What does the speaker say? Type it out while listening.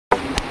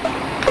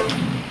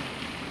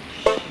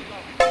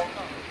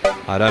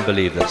I don't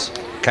believe this.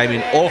 Came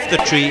in off the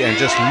tree and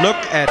just look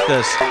at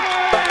this.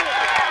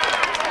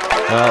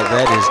 Well,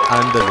 that is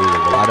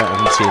unbelievable. I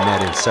haven't seen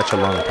that in such a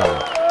long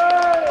time.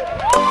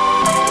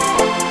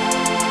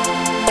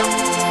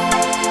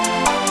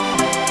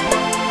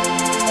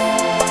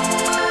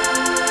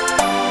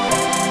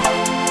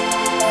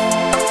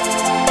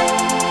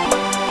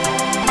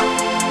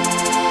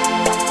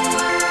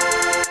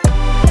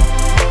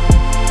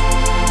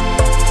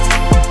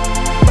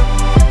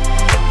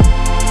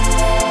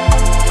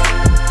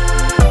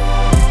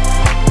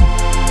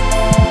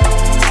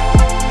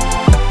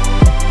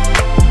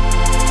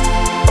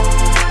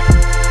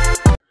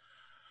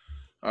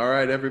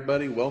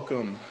 Everybody,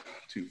 welcome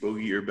to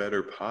Bogey or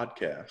Better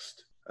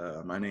podcast.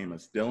 My name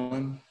is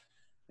Dylan,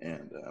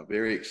 and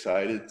very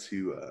excited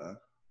to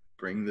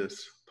bring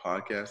this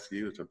podcast to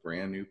you. It's a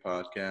brand new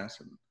podcast,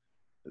 and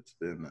it's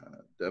been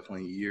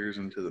definitely years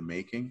into the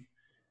making.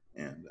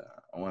 And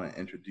I want to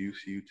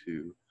introduce you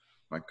to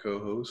my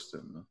co-host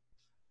and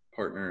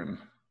partner in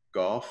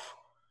golf,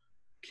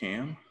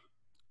 Cam.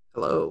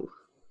 Hello.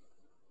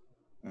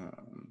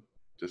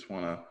 Just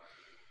want to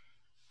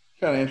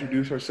kind of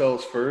introduce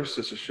ourselves first,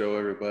 just to show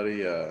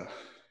everybody,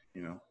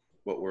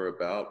 what we're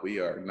about. We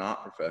are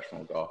not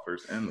professional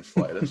golfers in the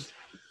slightest.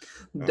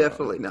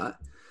 Definitely not.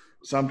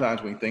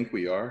 Sometimes we think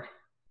we are,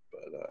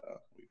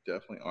 but we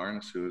definitely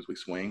aren't. As soon as we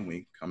swing,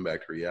 we come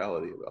back to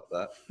reality about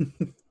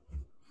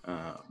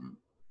that.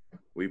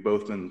 We've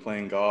both been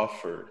playing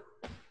golf for,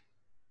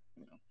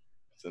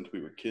 since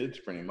we were kids,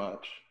 pretty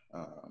much,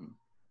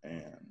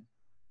 and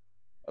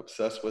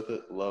obsessed with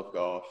it. Love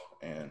golf,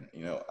 and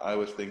we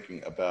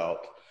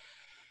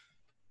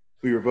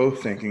were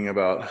both thinking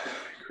about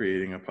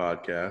creating a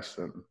podcast,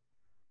 and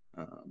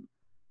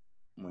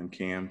when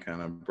Cam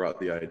kind of brought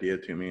the idea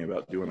to me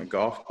about doing a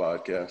golf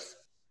podcast,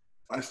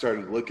 I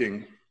started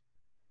looking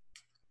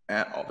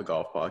at all the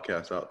golf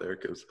podcasts out there,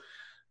 because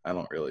I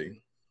don't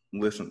really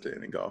listen to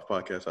any golf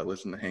podcasts. I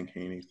listened to Hank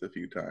Haney's a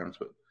few times,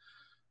 but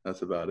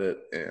that's about it.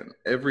 And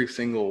every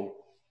single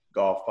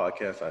golf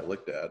podcast I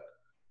looked at,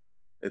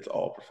 it's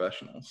all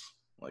professionals.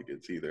 Like,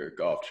 it's either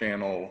Golf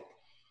Channel,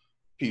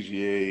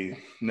 PGA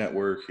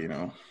Network,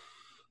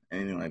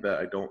 anything like that.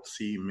 I don't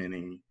see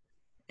many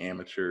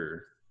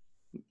amateur,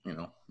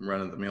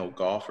 run-of-the-mill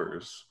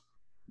golfers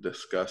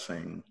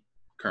discussing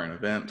current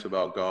events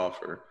about golf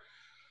or,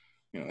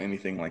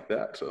 anything like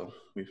that. So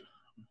I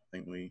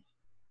think we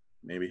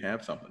maybe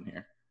have something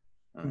here.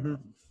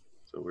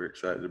 So we're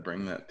excited to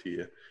bring that to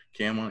you.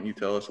 Cam, why don't you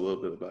tell us a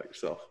little bit about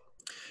yourself?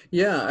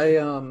 Yeah,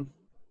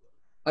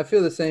 I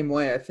feel the same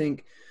way. I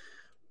think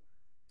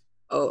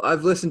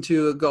I've listened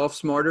to a Golf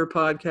Smarter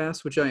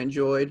podcast, which I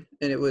enjoyed,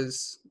 and it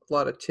was a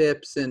lot of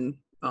tips and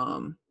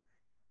a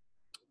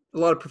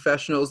lot of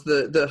professionals.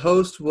 The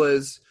host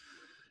was,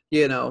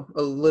 a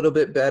little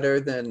bit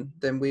better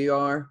than we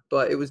are,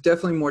 but it was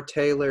definitely more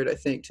tailored, I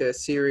think, to a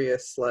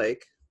serious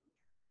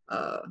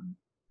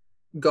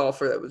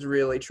golfer that was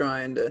really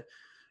trying to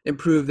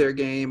improve their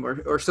game,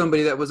 or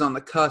somebody that was on the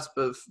cusp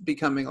of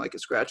becoming like a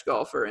scratch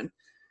golfer. And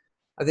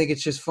I think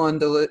it's just fun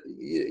to,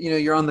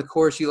 you're on the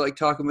course, you like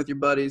talking with your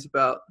buddies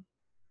about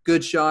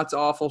good shots,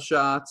 awful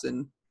shots,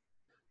 and,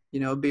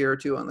 a beer or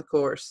two on the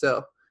course.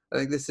 So I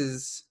think this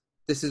is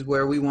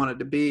where we wanted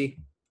to be.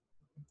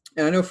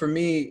 And I know for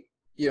me,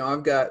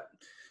 I've got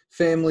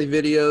family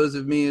videos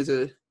of me as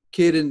a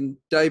kid in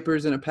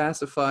diapers and a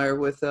pacifier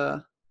with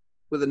a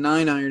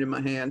 9-iron in my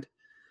hand.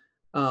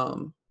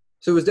 So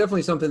it was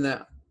definitely something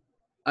that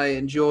I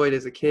enjoyed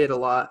as a kid a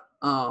lot.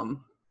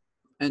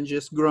 And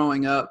just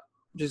growing up,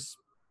 just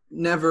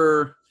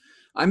never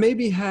 – I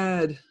maybe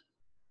had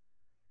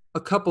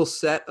a couple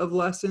set of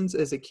lessons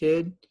as a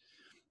kid,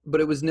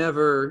 but it was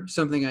never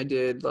something I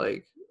did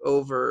like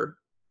over,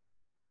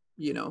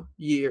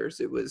 years.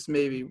 It was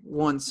maybe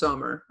one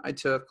summer I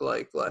took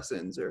like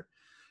lessons or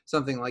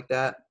something like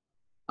that.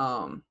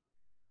 So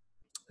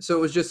it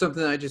was just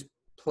something that I just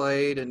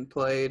played and,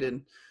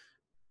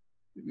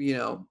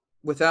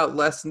 without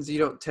lessons, you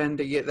don't tend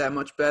to get that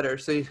much better.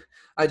 So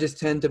I just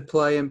tend to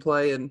play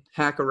and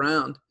hack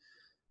around.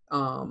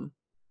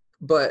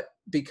 But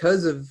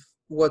because of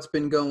what's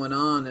been going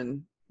on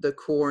and the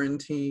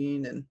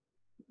quarantine and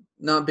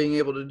not being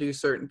able to do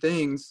certain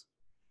things,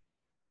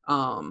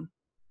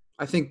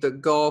 I think the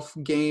golf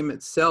game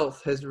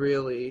itself has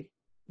really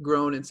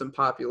grown in some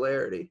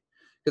popularity,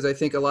 because I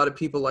think a lot of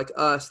people like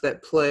us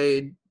that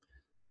played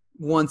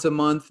once a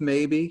month,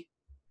 maybe,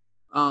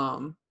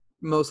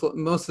 most of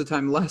the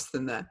time less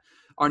than that,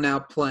 are now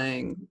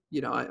playing.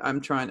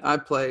 I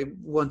play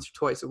once or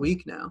twice a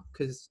week now,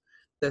 because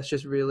that's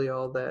just really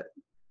all that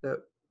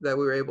we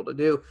were able to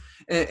do.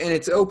 And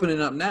it's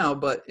opening up now,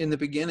 but in the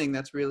beginning,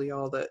 that's really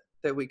all that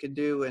we could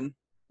do. And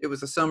it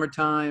was the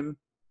summertime.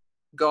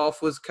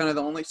 Golf was kind of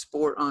the only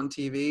sport on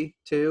TV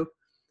too.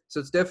 So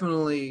it's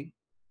definitely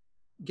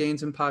gained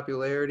some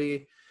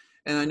popularity.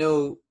 And I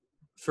know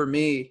for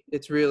me,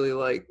 it's really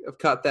like I've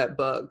caught that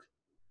bug.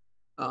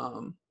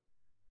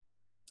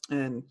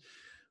 And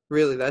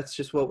really that's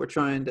just what we're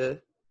trying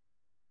to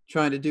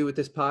do with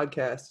this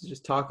podcast, is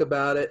just talk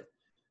about it,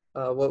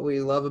 what we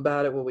love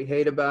about it, what we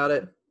hate about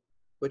it,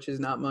 which is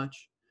not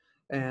much.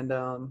 And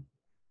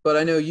but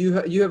I know you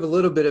have a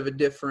little bit of a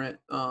different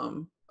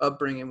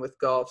upbringing with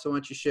golf. So why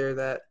don't you share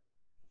that?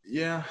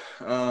 Yeah,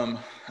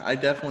 I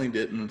definitely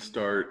didn't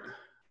start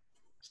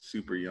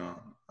super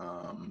young,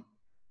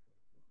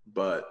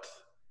 but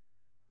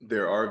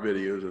there are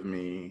videos of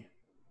me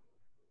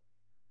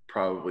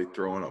probably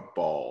throwing a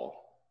ball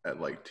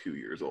at like 2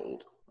 years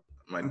old.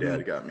 My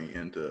dad got me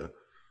into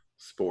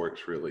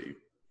sports really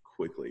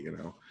quickly,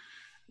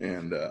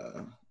 and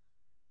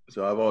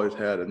so I've always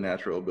had a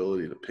natural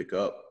ability to pick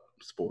up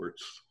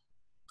sports.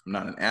 I'm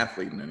not an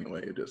athlete in any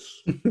way, just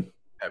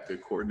have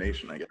good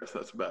coordination, I guess.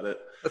 That's about it.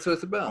 That's what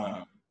it's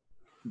about.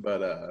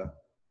 But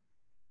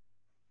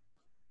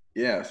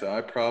yeah, so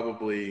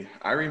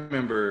I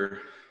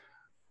remember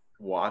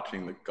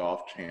watching the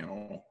Golf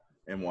Channel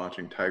and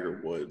watching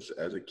Tiger Woods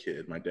as a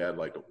kid. My dad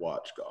liked to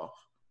watch golf,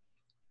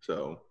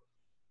 so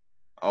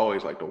I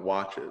always liked to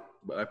watch it.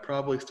 But I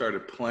probably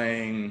started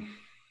playing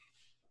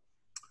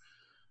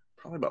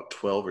probably about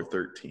 12 or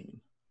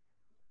 13.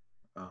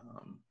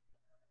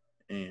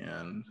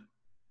 And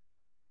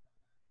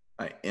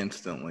I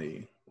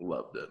instantly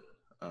loved it.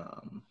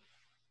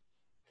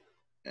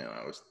 And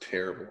I was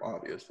terrible,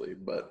 obviously,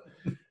 but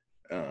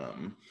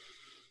it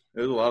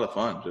was a lot of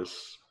fun.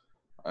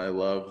 I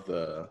love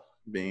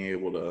being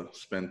able to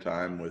spend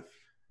time with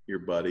your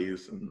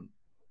buddies, and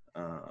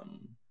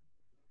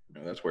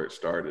that's where it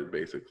started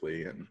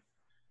basically. And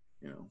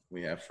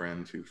we have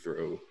friends who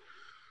throw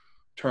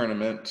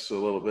tournaments a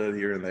little bit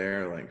here and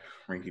there, like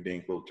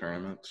rinky-dink little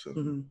tournaments,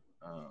 and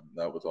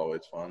that was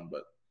always fun.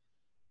 But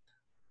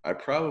I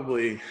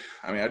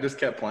just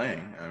kept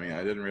playing.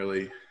 I didn't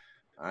really.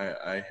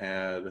 I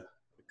had a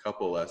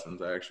couple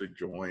lessons. I actually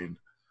joined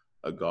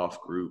a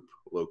golf group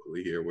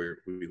locally here where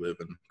we live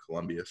in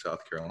Columbia,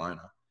 South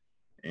Carolina.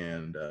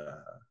 And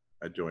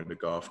I joined a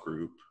golf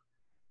group,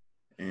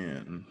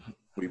 and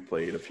we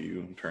played a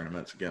few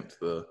tournaments against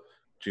the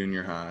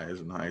junior highs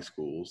and high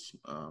schools.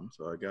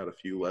 So I got a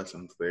few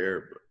lessons there.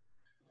 But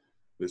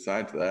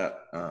besides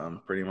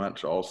that, pretty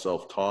much all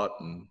self-taught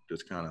and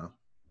just kind of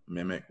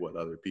mimic what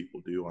other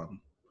people do on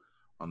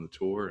the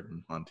tour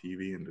and on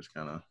TV, and just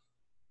kind of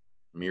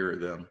mirror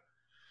them.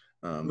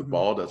 The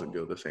ball doesn't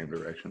go the same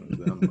direction as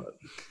them, but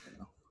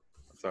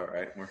it's all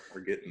right.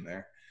 We're getting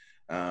there.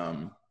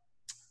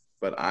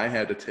 But I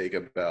had to take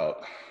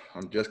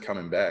I'm just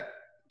coming back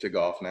to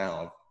golf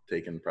now. I've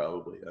taken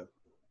probably a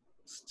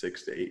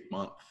 6 to 8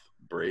 month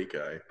break.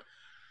 I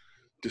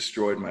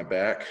destroyed my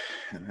back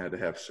and had to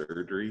have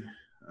surgery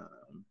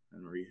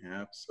and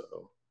rehab.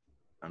 So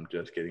I'm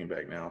just getting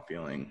back now,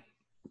 feeling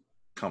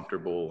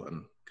comfortable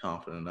and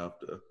confident enough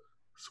to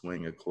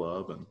swing a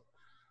club, and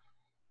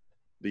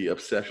the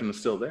obsession is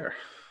still there.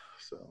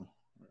 So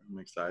I'm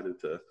excited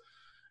to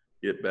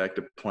get back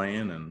to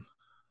playing. And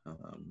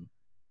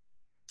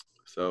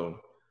so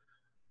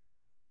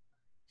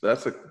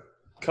that's a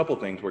couple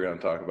things we're going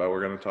to talk about.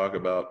 We're going to talk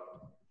about,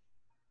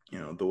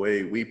 the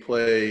way we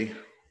play,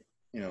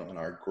 and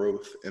our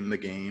growth in the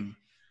game.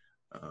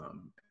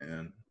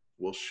 And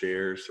we'll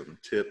share some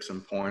tips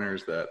and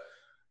pointers that,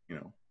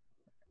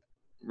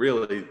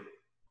 really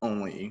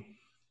only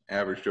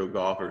average Joe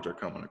golfers are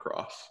coming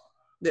across.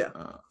 Yeah.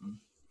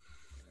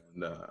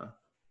 And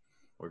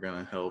we're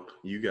going to help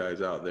you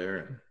guys out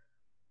there.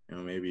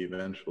 And, maybe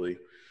eventually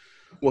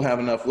we'll have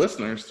enough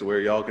listeners to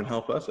where y'all can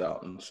help us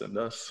out and send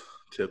us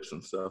tips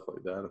and stuff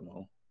like that. And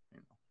we'll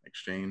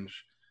exchange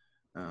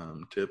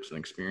tips and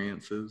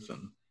experiences.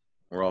 And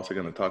we're also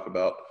going to talk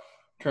about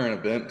current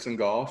events in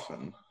golf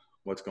and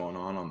what's going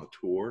on the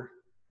tour.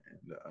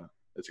 And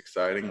it's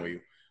exciting.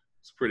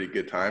 It's pretty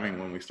good timing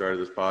when we started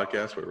this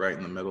podcast. We're right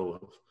in the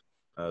middle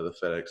of the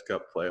FedEx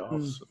Cup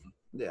playoffs.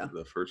 Yeah.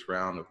 The first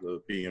round of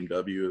the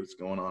BMW is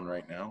going on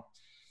right now.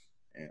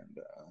 And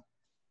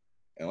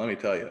let me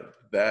tell you,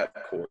 that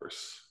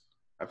course,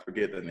 I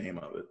forget the name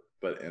of it,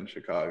 but in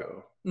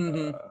Chicago or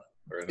in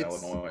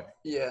Illinois.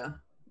 Yeah.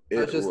 I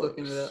was just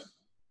looking it up.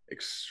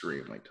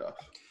 Extremely tough.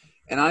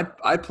 And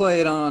I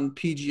play it on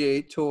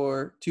PGA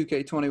Tour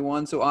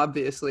 2K21, so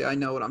obviously I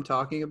know what I'm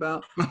talking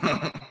about.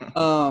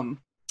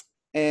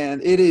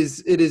 And it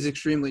is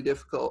extremely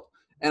difficult.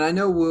 And I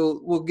know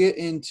we'll get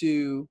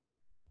into,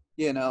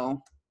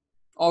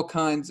 all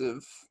kinds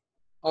of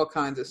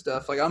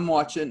stuff. Like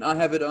I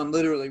have it on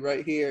literally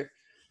right here,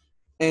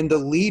 and the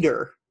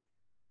leader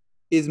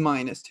is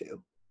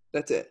 -2.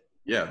 That's it.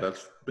 Yeah,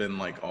 that's been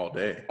like all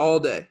day. All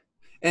day.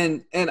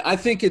 And I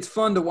think it's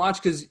fun to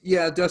watch because,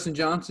 Dustin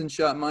Johnson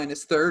shot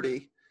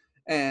 -30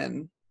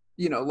 and,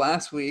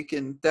 last week,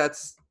 and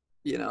that's,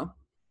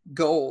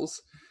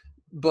 goals.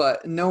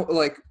 But no,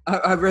 like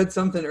I read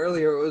something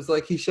earlier. It was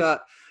like he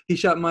shot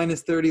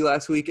 -30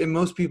 last week, and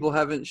most people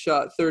haven't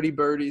shot 30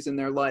 birdies in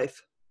their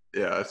life.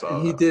 Yeah, I saw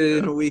and that. He did it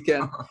in a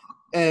weekend.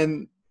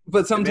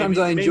 But sometimes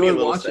I enjoy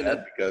watching it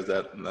because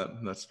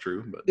that's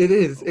true. But it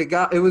is.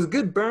 It was a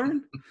good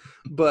burn,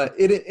 but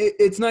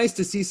it's nice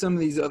to see some of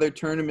these other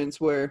tournaments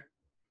where,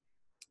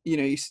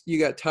 you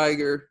got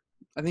Tiger.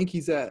 I think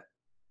he's at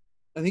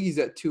I think he's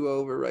at 2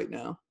 over right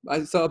now.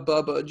 I saw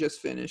Bubba just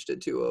finished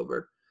at 2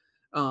 over.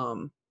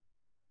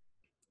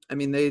 I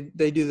mean,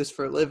 they do this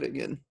for a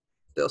living, and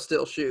they'll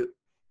still shoot.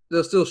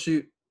 They'll still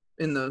shoot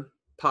in the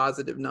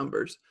positive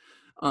numbers.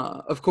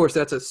 Of course,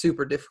 that's a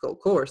super difficult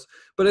course,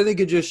 but I think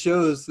it just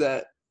shows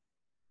that,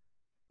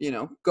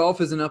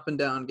 golf is an up and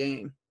down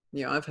game.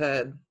 I've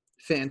had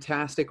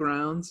fantastic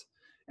rounds,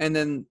 and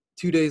then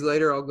 2 days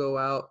later I'll go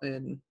out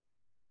and,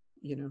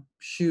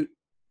 shoot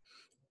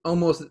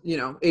almost,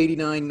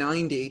 89,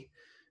 90.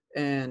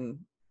 And,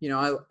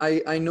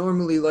 I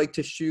normally like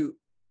to shoot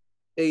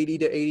 80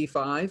 to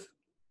 85.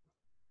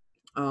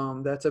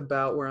 That's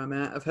about where I'm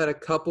at. I've had a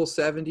couple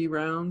 70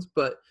 rounds,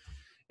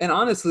 and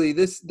honestly,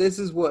 this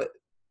is what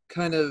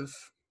kind of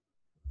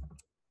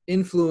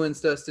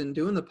influenced us in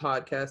doing the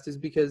podcast, is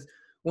because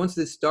once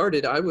this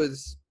started, I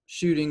was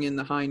shooting in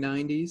the high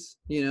 90s,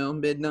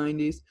 mid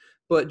 90s,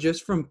 but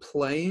just from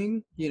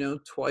playing,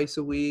 twice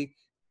a week,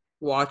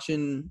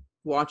 watching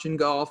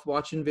golf,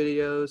 watching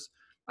videos.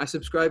 I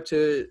subscribe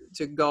to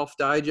Golf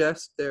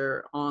Digest.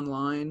 They're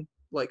online,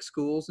 like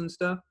schools and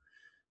stuff.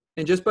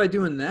 And just by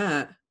doing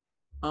that,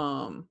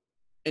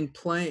 and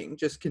playing,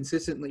 just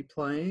consistently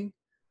playing,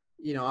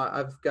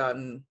 I've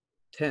gotten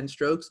 10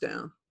 strokes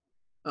down.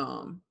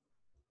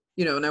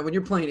 Now when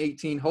you're playing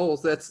 18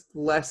 holes, that's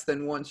less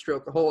than 1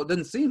 stroke a hole. It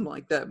doesn't seem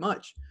like that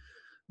much,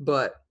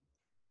 but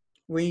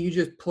when you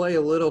just play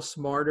a little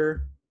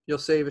smarter, you'll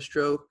save a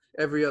stroke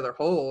every other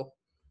hole,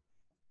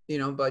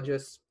 by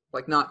just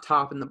like not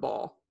topping the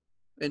ball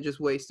and just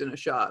wasting a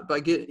shot.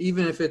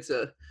 Even if it's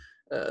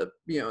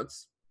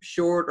it's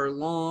short or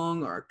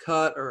long or a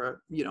cut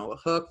or a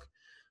hook,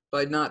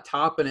 by not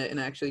topping it and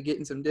actually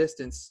getting some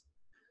distance,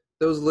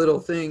 those little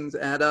things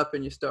add up,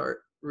 and you start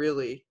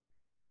really,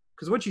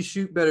 because once you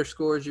shoot better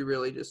scores, you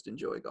really just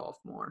enjoy golf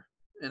more.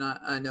 And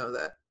I know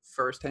that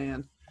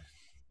firsthand.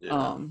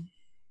 Yeah.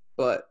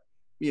 But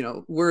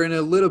we're in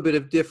a little bit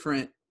of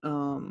different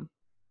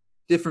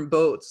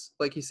boats,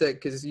 like you said,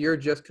 because you're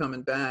just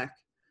coming back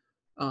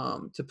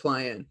to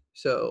playing,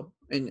 so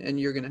and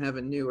you're going to have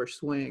a newer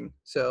swing,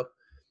 so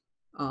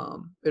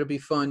it'll be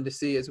fun to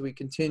see as we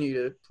continue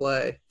to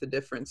play the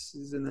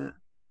differences in that.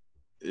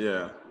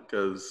 Yeah,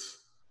 because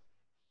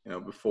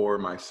before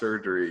my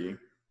surgery,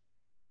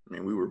 I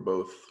mean, we were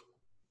both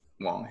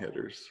long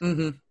hitters.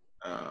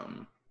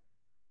 Mm-hmm.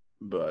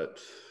 But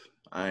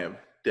I have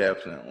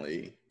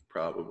definitely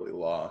probably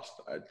lost,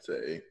 I'd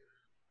say,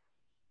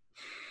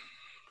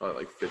 probably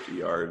like 50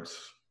 yards,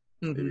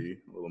 Mm-hmm. maybe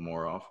a little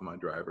more off of my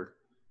driver.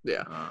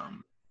 Yeah.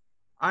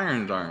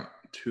 Irons aren't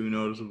too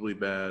noticeably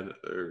bad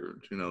or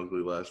too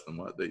noticeably less than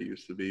what they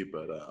used to be,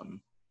 but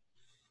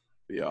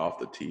yeah, off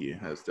the tee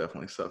has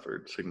definitely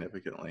suffered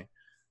significantly.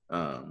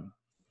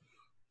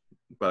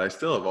 But I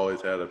still have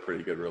always had a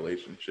pretty good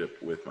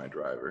relationship with my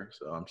driver,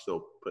 so I'm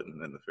still putting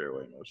it in the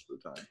fairway most of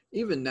the time.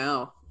 Even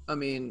now, I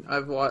mean,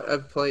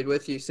 I've played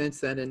with you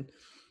since then, and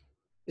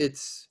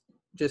it's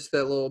just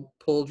that little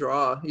pull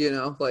draw,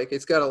 like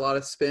it's got a lot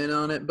of spin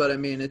on it, but I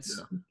mean,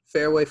 it's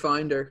fairway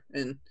finder,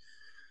 and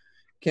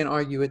can't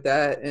argue with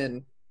that.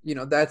 And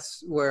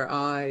that's where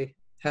I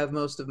have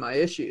most of my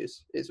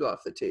issues, is off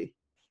the tee.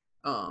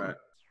 Right.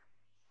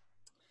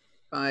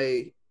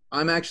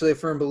 I'm actually a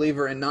firm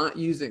believer in not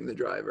using the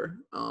driver.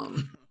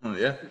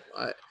 Yeah.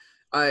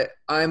 I'll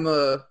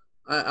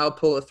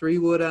pull a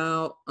 3-wood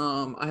out.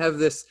 I have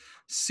this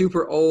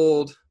super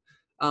old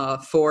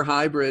 4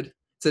 hybrid.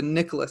 It's a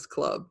Nicholas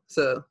club,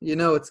 so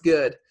it's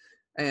good.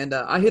 And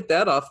I hit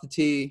that off the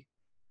tee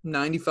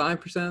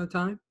 95% of the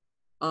time.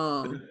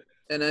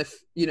 And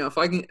if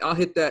I can, I'll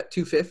hit that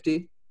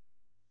 250.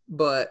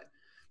 But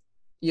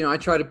I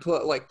try to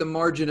put like the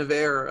margin of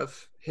error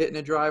of hitting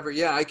a driver.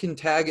 Yeah, I can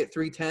tag it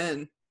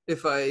 310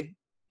 if I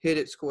hit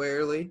it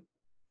squarely,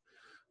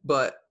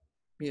 but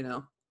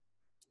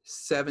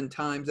 7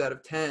 times out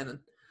of 10,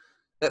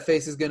 that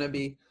face is going to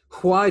be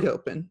wide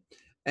open,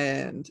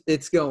 and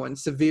it's going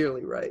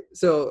severely right.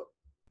 So,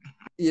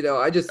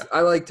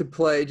 I like to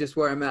play just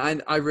where I'm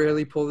at. I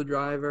rarely pull the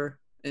driver,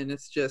 and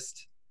it's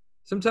just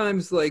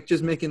sometimes like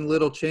just making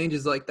little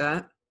changes like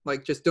that,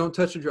 like just don't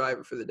touch the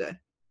driver for the day.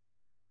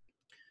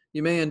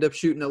 You may end up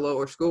shooting a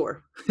lower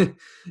score.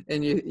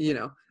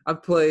 And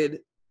I've played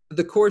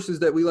the courses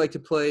that we like to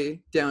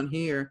play down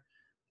here.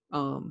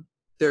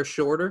 They're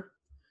shorter,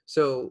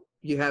 so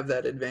you have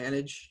that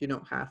advantage. You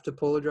don't have to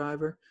pull a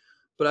driver.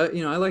 But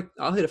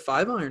I'll hit a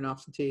 5-iron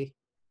off the tee,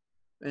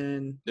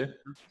 and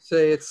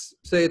say it's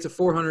a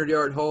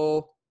 400-yard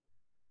hole.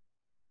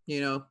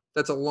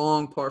 That's a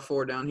long par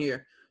 4 down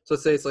here. So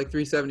let's say it's like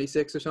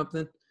 376 or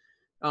something.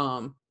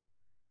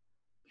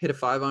 Hit a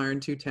 5-iron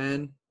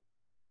 210.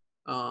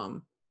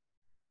 And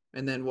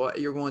then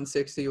you're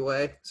 160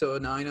 away, so a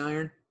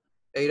 9-iron,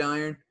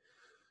 8-iron,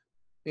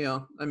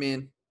 I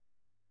mean,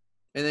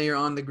 and then you're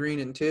on the green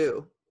in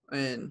 2,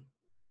 and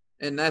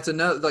that's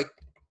another, like,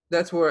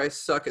 that's where I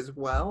suck as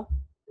well,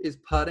 is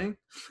putting.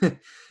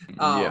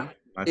 Yeah,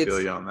 I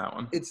feel you on that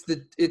one. It's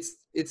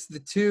the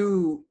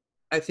 2,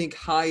 I think,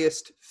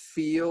 highest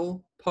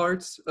feel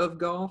parts of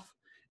golf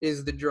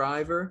is the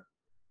driver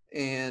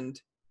and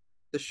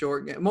the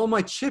short game. Well,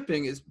 my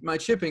chipping is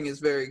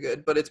very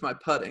good, but it's my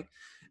putting,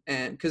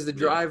 and because the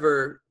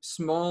driver,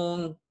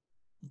 small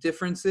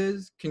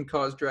differences can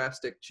cause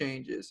drastic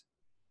changes.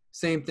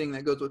 Same thing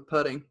that goes with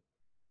putting.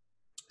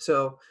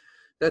 So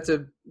those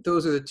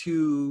are the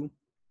two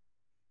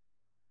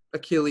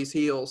Achilles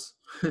heels.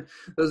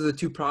 Those are the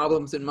two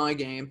problems in my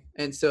game,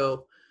 and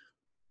so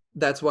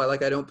that's why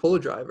like I don't pull a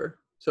driver.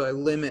 So I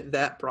limit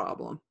that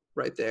problem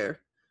right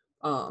there.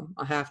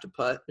 I have to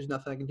putt. There's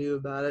nothing I can do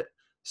about it.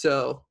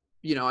 So,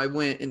 I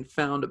went and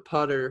found a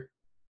putter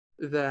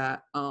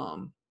that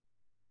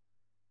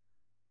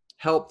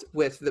helped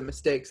with the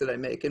mistakes that I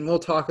make. And we'll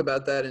talk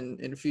about that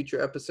in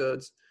future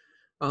episodes,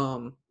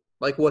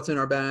 like what's in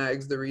our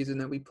bags, the reason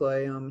that we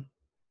play and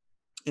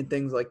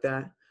things like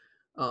that.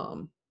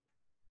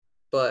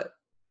 But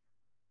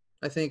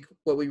I think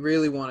what we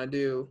really want to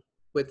do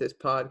with this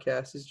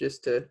podcast is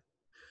just to,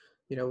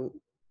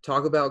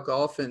 talk about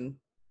golf and,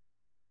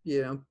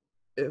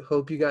 I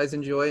hope you guys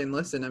enjoy and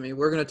listen. I mean,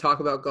 we're going to talk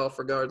about golf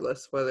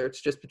regardless, whether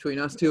it's just between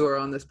us two or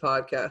on this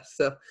podcast.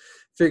 So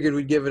figured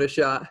we'd give it a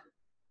shot.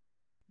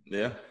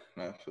 Yeah,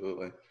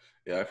 absolutely.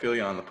 Yeah, I feel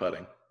you on the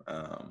putting.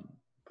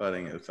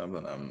 Putting is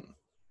something I'm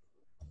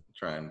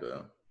trying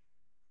to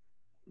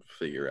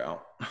figure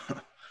out.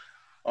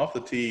 Off the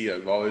tee,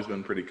 I've always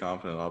been pretty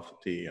confident off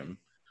the tee. And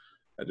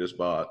I just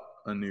bought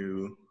a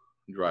new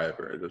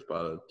driver. I just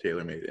bought a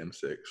TaylorMade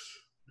M6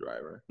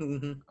 driver.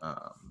 Mm-hmm.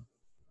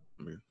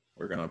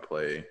 We're going to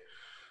play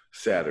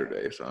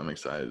Saturday, so I'm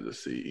excited to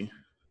see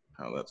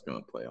how that's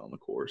going to play on the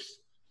course.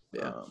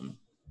 Yeah.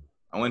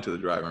 I went to the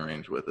driving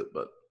range with it,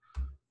 but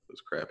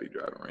those crappy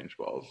driving range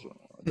balls,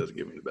 it doesn't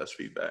give me the best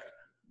feedback.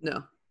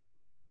 No.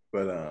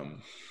 But,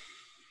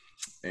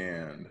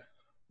 and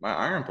my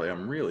iron play,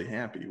 I'm really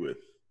happy with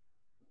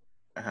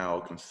how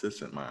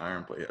consistent my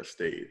iron play has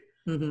stayed.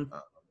 Mm-hmm.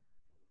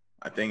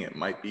 I think it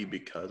might be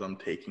because I'm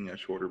taking a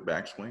shorter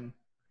backswing.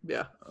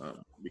 Yeah.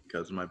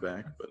 Because of my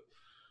back, but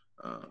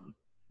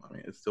I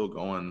mean, it's still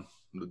going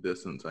the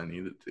distance I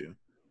need it to.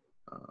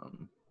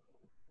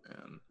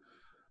 And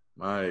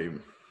my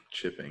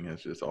chipping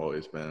has just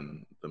always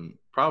been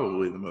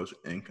probably the most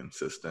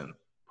inconsistent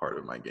part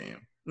of my game.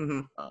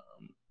 Mm-hmm.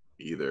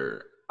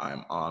 Either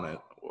I'm on it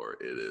or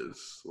it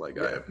is like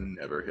I have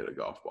never hit a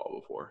golf ball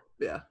before.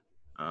 Yeah.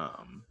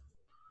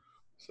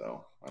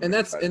 So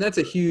that's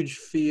a huge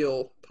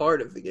feel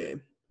part of the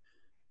game.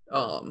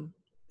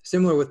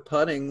 Similar with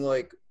putting,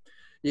 like,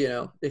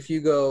 if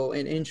you go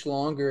an inch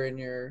longer in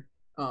your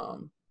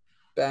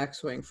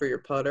backswing for your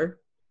putter,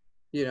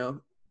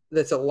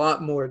 that's a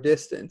lot more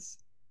distance.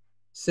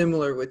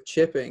 Similar with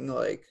chipping,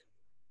 like,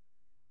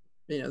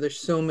 there's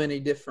so many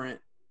different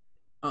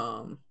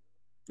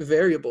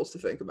variables to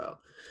think about.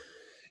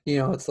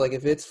 It's like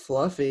if it's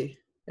fluffy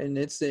and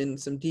it's in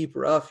some deep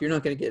rough, you're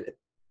not going to get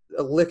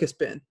a lick of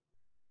spin.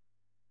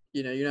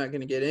 You're not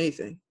going to get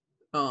anything.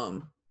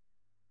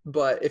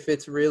 But if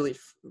it's really,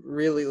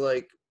 really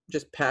like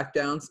just packed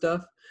down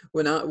stuff,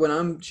 when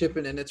I'm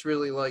chipping and it's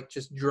really like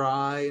just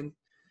dry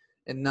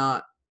and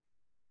not,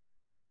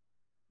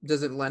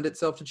 doesn't lend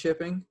itself to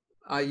chipping,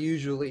 I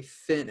usually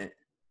thin it.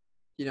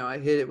 I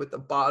hit it with the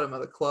bottom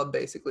of the club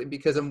basically,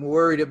 because I'm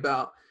worried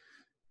about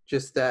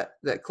just that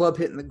club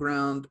hitting the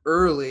ground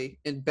early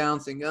and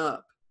bouncing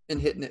up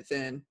and hitting it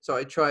thin. So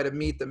I try to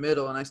meet the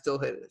middle and I still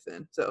hit it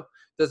thin. So it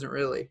doesn't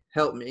really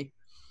help me.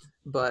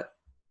 But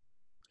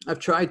I've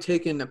tried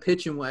taking a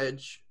pitching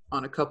wedge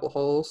on a couple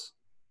holes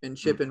and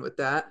chipping with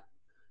that.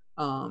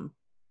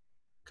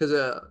 Because,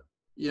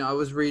 I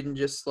was reading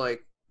just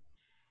like,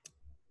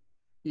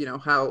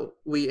 how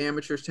we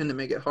amateurs tend to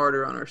make it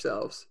harder on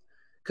ourselves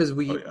because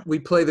we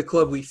play the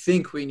club we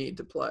think we need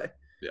to play.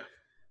 Yeah.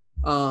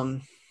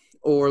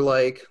 Or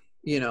like,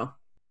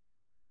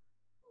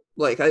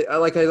 like I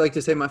like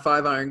to say my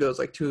 5-iron goes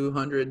like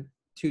 200,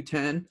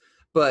 210,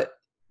 but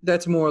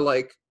that's more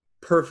like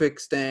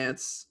perfect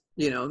stance,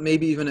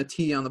 maybe even a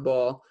tee on the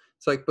ball.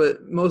 It's like,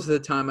 but most of the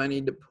time I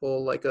need to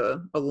pull like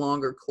a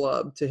longer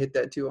club to hit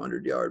that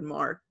 200-yard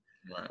mark,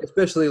 right,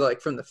 especially like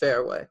from the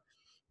fairway.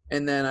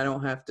 And then I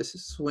don't have to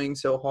swing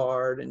so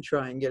hard and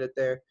try and get it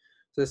there.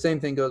 So the same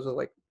thing goes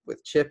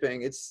with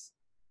chipping. It's,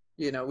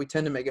 we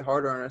tend to make it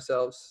harder on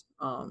ourselves.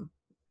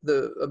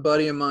 A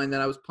buddy of mine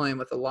that I was playing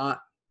with a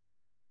lot,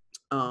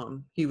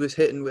 he was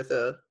hitting with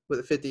a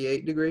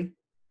 58 degree,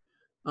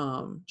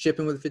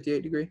 chipping with a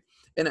 58 degree.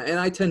 And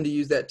I tend to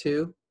use that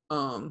too.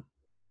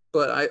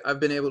 But I've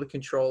been able to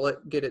control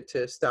it, get it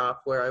to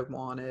stop where I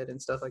want it and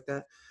stuff like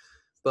that.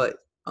 But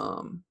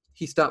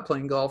he stopped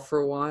playing golf for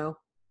a while.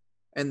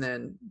 And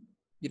then,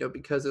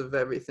 because of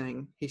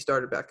everything, he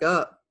started back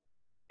up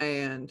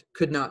and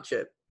could not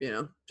chip,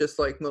 just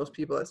like most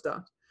people that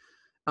stopped.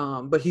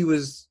 But he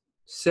was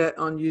set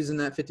on using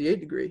that 58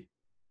 degree.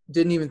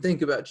 Didn't even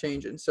think about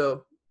changing.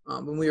 So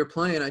when we were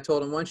playing, I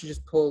told him, why don't you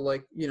just pull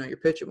your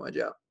pitching wedge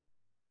out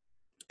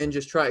and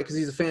just try it, because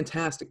he's a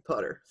fantastic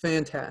putter.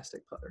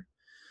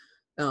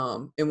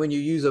 And when you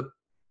use a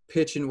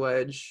pitching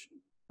wedge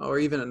or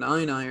even a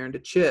 9-iron to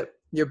chip,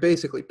 you're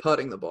basically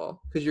putting the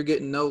ball because you're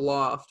getting no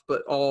loft,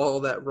 but all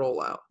that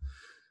rollout.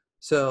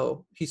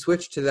 So he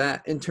switched to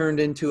that and turned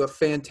into a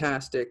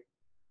fantastic,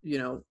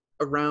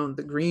 around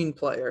the green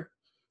player,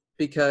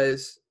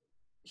 because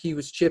he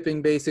was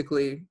chipping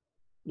basically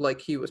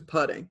like he was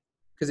putting,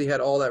 because he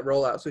had all that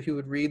rollout. So he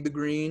would read the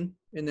green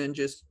and then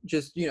just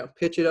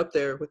pitch it up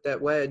there with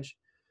that wedge.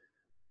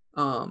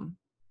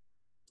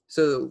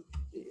 So,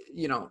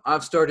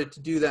 I've started to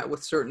do that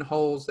with certain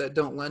holes that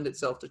don't lend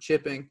itself to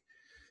chipping.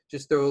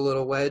 Just throw a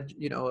little wedge,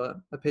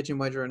 a pitching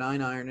wedge or a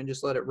 9-iron, and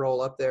just let it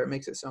roll up there. It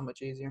makes it so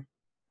much easier.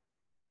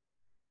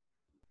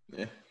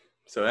 Yeah.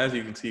 So as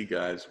you can see,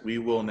 guys, we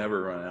will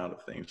never run out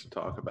of things to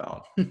talk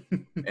about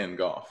in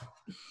golf.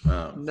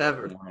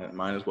 Never.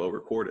 Might as well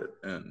record it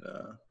and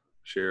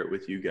share it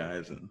with you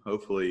guys, and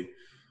hopefully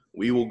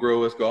we will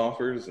grow as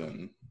golfers,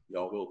 and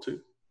y'all will too.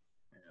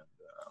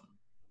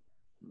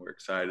 And we're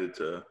excited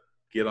to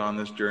get on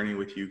this journey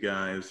with you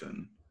guys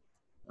and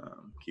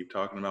keep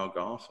talking about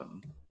golf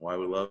and why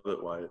we love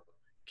it, why it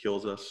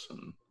kills us,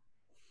 and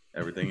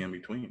everything in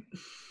between.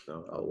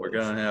 So we're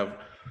going to have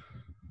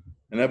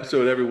an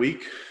episode every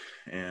week,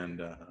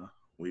 and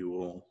we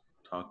will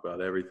talk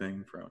about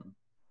everything from,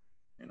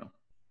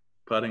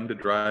 putting to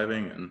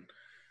driving and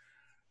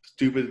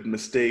stupid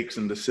mistakes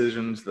and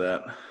decisions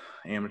that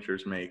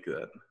amateurs make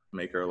that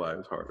make our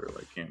lives harder,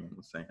 like Cameron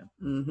was saying.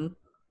 Mm-hmm.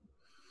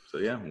 So,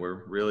 yeah,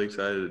 we're really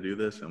excited to do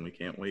this, and we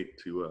can't wait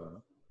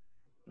to,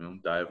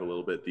 dive a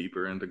little bit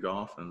deeper into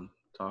golf and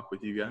talk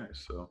with you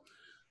guys. So,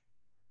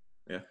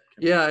 yeah.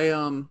 Yeah,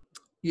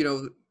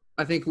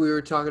 I think we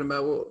were talking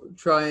about we'll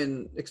try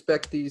and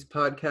expect these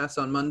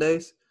podcasts on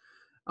Mondays.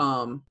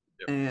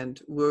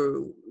 And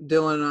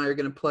Dylan and I are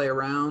going to play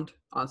around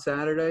on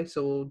Saturday,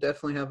 so we'll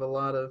definitely have a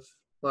lot of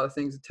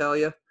things to tell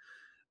you.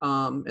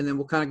 And then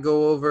we'll kind of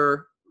go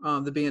over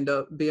the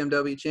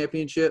BMW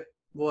Championship,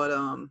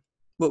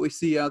 what we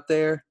see out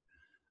there,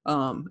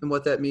 and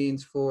what that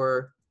means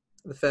for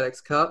the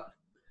FedEx Cup.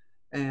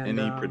 And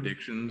any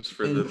predictions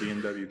for the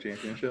BMW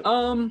Championship?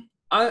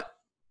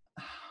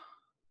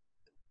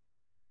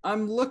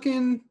 I'm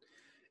looking.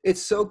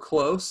 It's so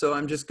close, so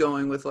I'm just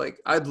going with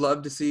I'd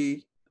love to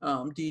see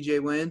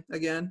DJ win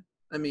again.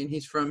 I mean,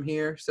 he's from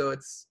here, so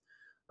it's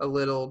a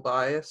little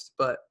biased,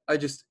 but I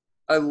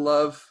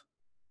love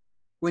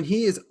when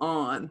he is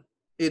on.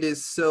 It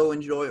is so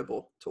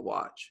enjoyable to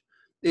watch.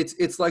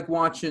 It's like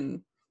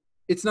watching.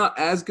 It's not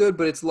as good,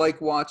 but it's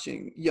like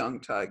watching young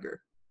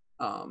Tiger.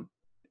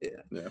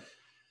 Yeah.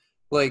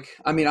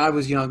 I mean, I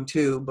was young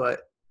too,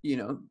 but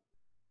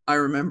I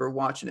remember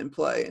watching him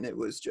play, and it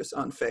was just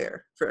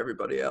unfair for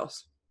everybody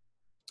else.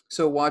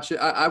 So watch it.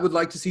 I would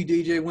like to see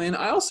DJ win.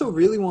 I also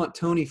really want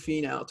Tony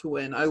Finau to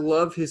win. I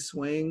love his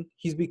swing.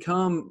 He's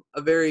become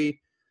a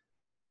very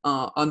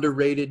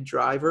underrated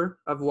driver.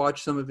 I've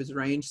watched some of his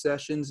range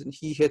sessions, and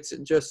he hits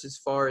it just as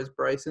far as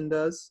Bryson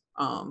does,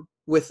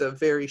 with a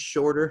very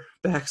shorter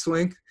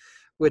backswing,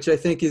 which I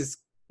think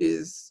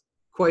is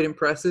quite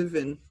impressive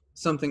and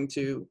something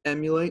to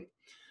emulate.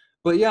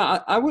 But yeah,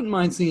 I wouldn't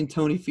mind seeing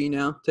Tony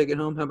Finau take it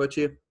home. How about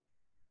you?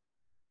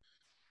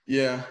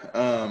 Yeah,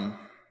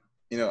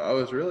 I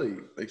was really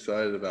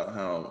excited about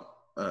how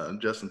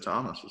Justin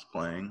Thomas was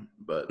playing,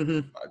 but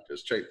I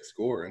just checked the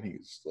score, and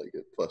he's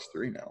at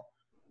 +3 now.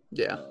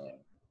 Yeah.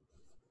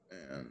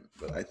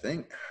 But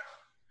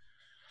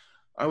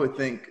I would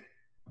think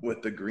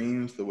with the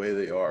greens the way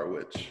they are,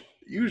 which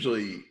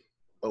usually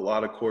a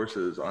lot of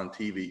courses on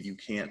TV, you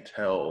can't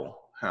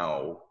tell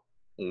how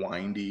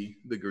windy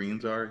the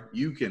greens are.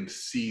 You can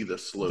see the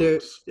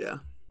slopes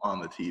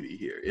on the TV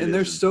here. And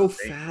they're so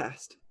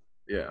fast.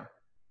 Yeah.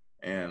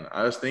 And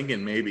I was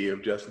thinking maybe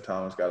if Justin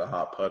Thomas got a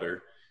hot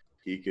putter,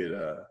 he could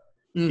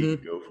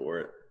go for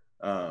it.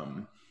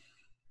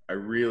 I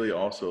really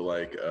also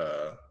like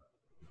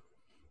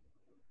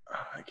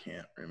I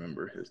can't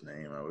remember his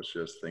name. I was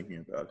just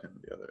thinking about him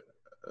the other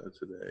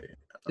today.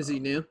 Is he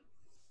new?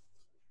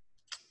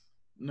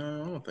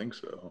 No, I don't think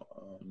so.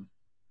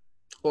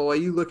 Well, while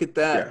you look at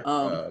that,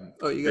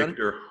 you got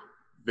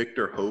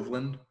Victor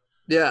Hovland.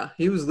 Yeah,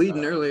 he was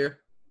leading earlier.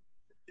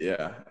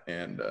 Yeah,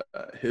 and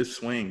his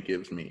swing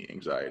gives me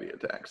anxiety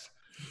attacks.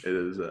 It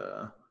is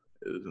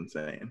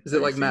insane. Is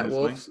it like Matt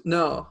Wolf's?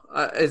 No,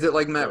 is it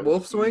like Matt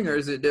Wolf's swing, or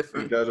is it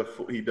different?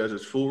 He does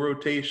his full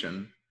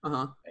rotation,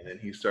 and then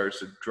he starts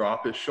to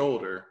drop his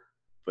shoulder,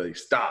 but he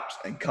stops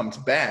and comes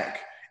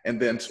back and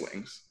then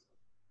swings.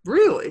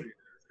 Really?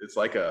 It's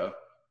like I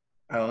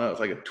don't know. It's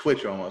like a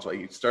twitch almost. Like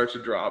he starts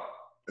to drop,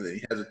 and then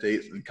he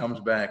hesitates and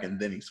comes back, and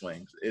then he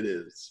swings. It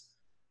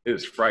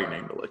is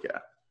frightening to look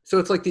at. So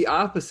it's like the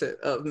opposite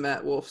of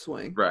Matt Wolf's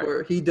swing, right?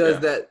 Where he does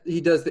that. He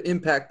does the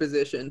impact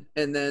position,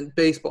 and then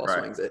baseball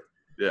swings it.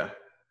 Yeah.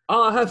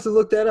 Oh, I'll have to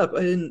look that up.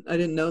 I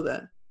didn't know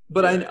that.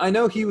 But I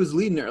know he was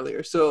leading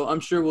earlier, so I'm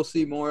sure we'll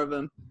see more of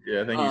him.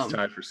 Yeah, I think he's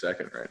tied for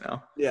second right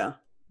now. Yeah.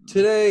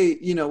 Today,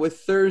 with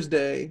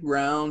Thursday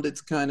round,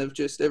 it's kind of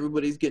just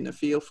everybody's getting a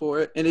feel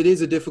for it. And it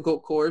is a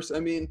difficult course. I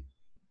mean,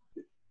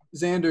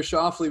 Xander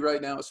Schauffele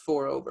right now is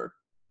 4 over.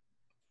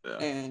 Yeah.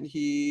 And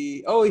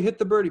he hit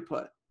the birdie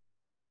putt.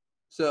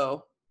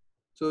 So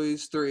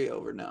he's 3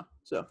 over now.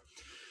 So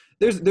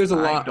there's a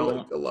lot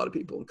of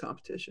people in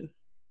competition.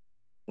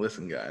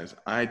 listen, guys,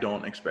 I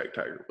don't expect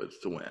Tiger Woods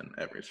to win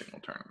every single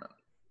tournament.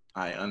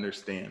 I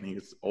understand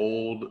he's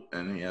old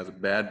and he has a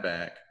bad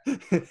back,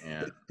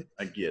 and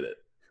I get it.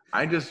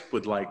 I just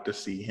would like to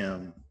see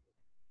him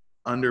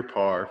under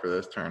par for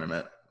this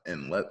tournament,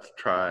 and let's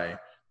try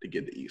to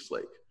get to East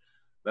Lake.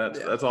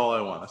 That's all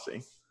I want to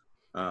see.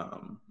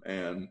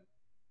 And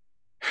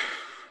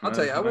I'll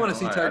tell you, I want to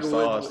see Tiger Woods. I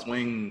saw a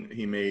swing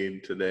he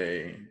made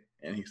today,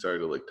 and he started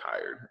to look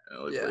tired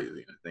and look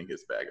lazy. I think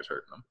his back is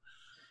hurting him.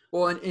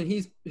 Well, and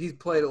he's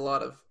played a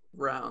lot of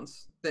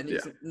rounds than he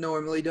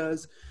normally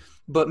does.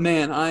 But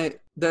man,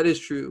 that is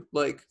true.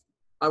 Like,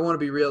 I want to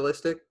be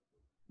realistic,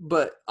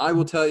 but I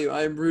will tell you,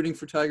 I'm rooting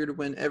for Tiger to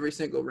win every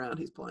single round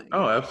he's playing.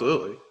 Oh,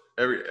 absolutely.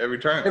 Every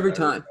time. Every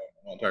time.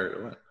 I want Tiger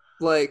to win.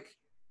 Like,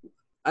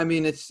 I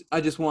mean,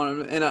 I just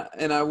want him,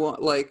 and I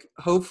want, like,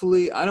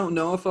 hopefully, I don't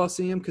know if I'll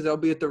see him because I'll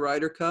be at the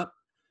Ryder Cup.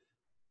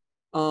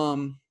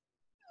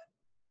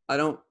 I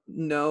don't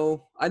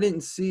know. I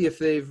didn't see if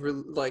they've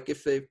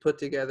put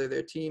together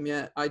their team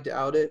yet. I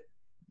doubt it.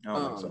 I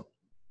don't think so.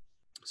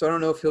 So I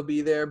don't know if he'll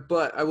be there,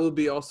 but I will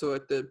be also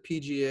at the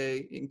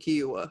PGA in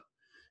Kiowa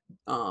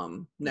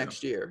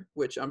next year,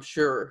 which I'm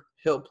sure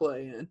he'll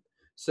play in.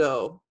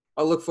 So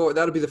I'll look forward.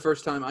 That'll be the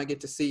first time I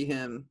get to see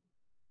him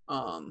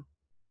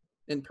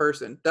in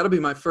person. That'll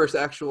be my first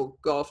actual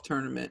golf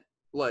tournament.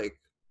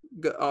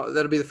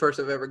 That'll be the first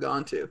I've ever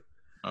gone to.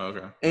 Oh,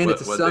 okay. And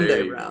it's a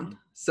Sunday round.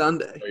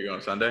 Sunday. Are you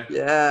going Sunday?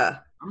 Yeah.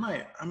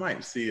 I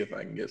might see if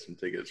I can get some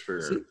tickets for.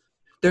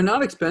 They're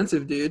not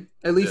expensive, dude.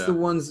 At least the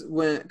ones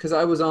because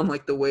I was on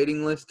like the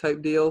waiting list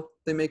type deal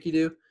they make you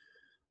do.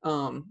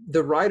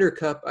 The Ryder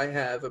Cup, I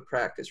have a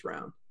practice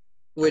round,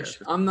 which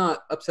I'm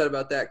not upset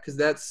about that because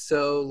that's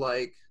so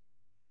like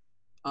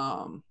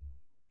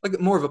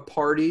more of a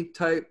party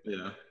type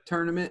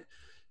tournament.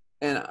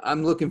 And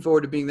I'm looking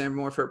forward to being there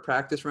more for a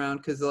practice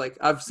round because like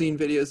I've seen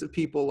videos of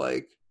people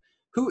like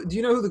do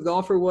you know who the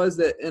golfer was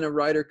that in a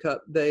Ryder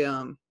Cup they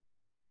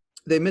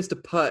missed a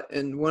putt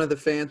and one of the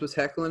fans was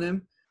heckling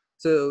him.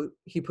 So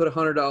he put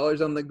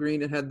 $100 on the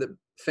green and had the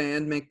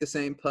fan make the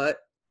same putt.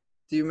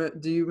 Do you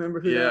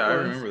remember who that was? Yeah, I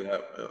remember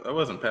that. That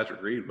wasn't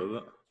Patrick Reed,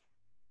 was it?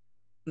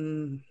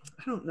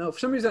 I don't know. For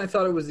some reason, I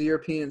thought it was the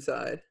European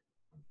side.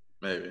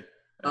 Maybe.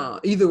 Yeah.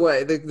 Either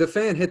way, the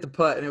fan hit the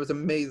putt and it was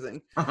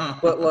amazing.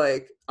 But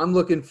like, I'm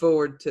looking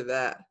forward to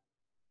that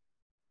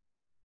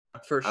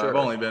for sure. I've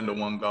only been to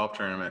one golf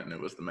tournament and it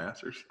was the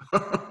Masters.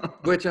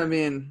 Which I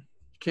mean,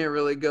 can't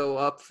really go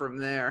up from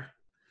there.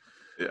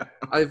 Yeah,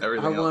 I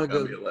want to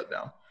go. Be a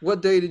letdown.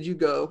 What day did you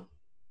go?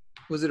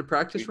 Was it a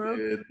practice round?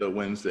 Did the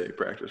Wednesday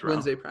practice round.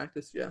 Wednesday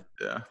practice, yeah.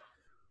 Yeah.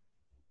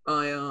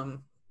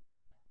 I'm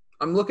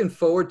looking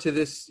forward to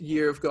this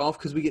year of golf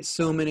because we get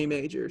so many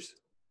majors.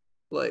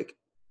 Like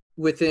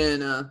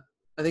within,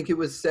 I think it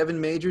was 7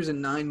 majors in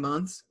 9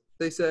 months.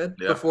 They said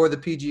before the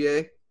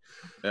PGA.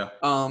 Yeah.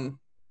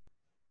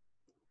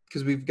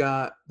 Because we've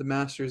got the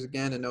Masters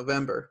again in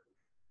November,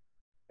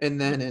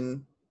 and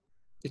then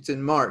it's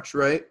in March,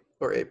 right,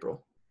 or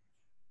April?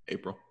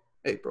 April.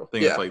 I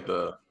think it's like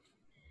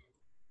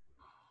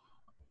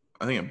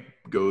I think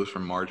it goes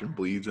from March and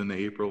bleeds into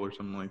April or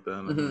something like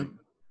that. Mm-hmm.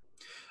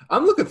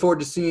 I'm looking forward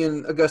to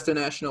seeing Augusta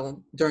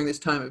National during this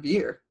time of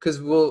year because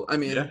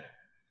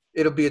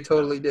it'll be a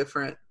totally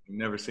different. You've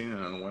never seen it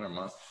in a winter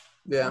month.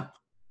 Yeah.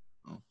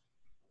 Oh.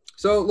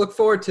 So look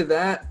forward to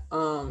that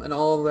and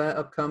all of that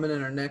upcoming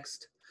in our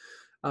next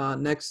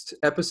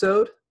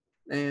episode.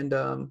 And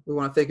we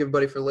want to thank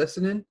everybody for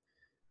listening.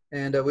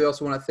 And we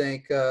also want to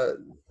thank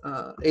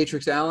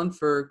Atrix Allen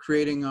for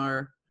creating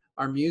our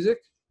music.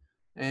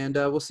 And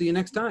we'll see you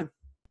next time.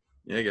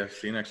 Yeah, guys.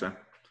 See you next time.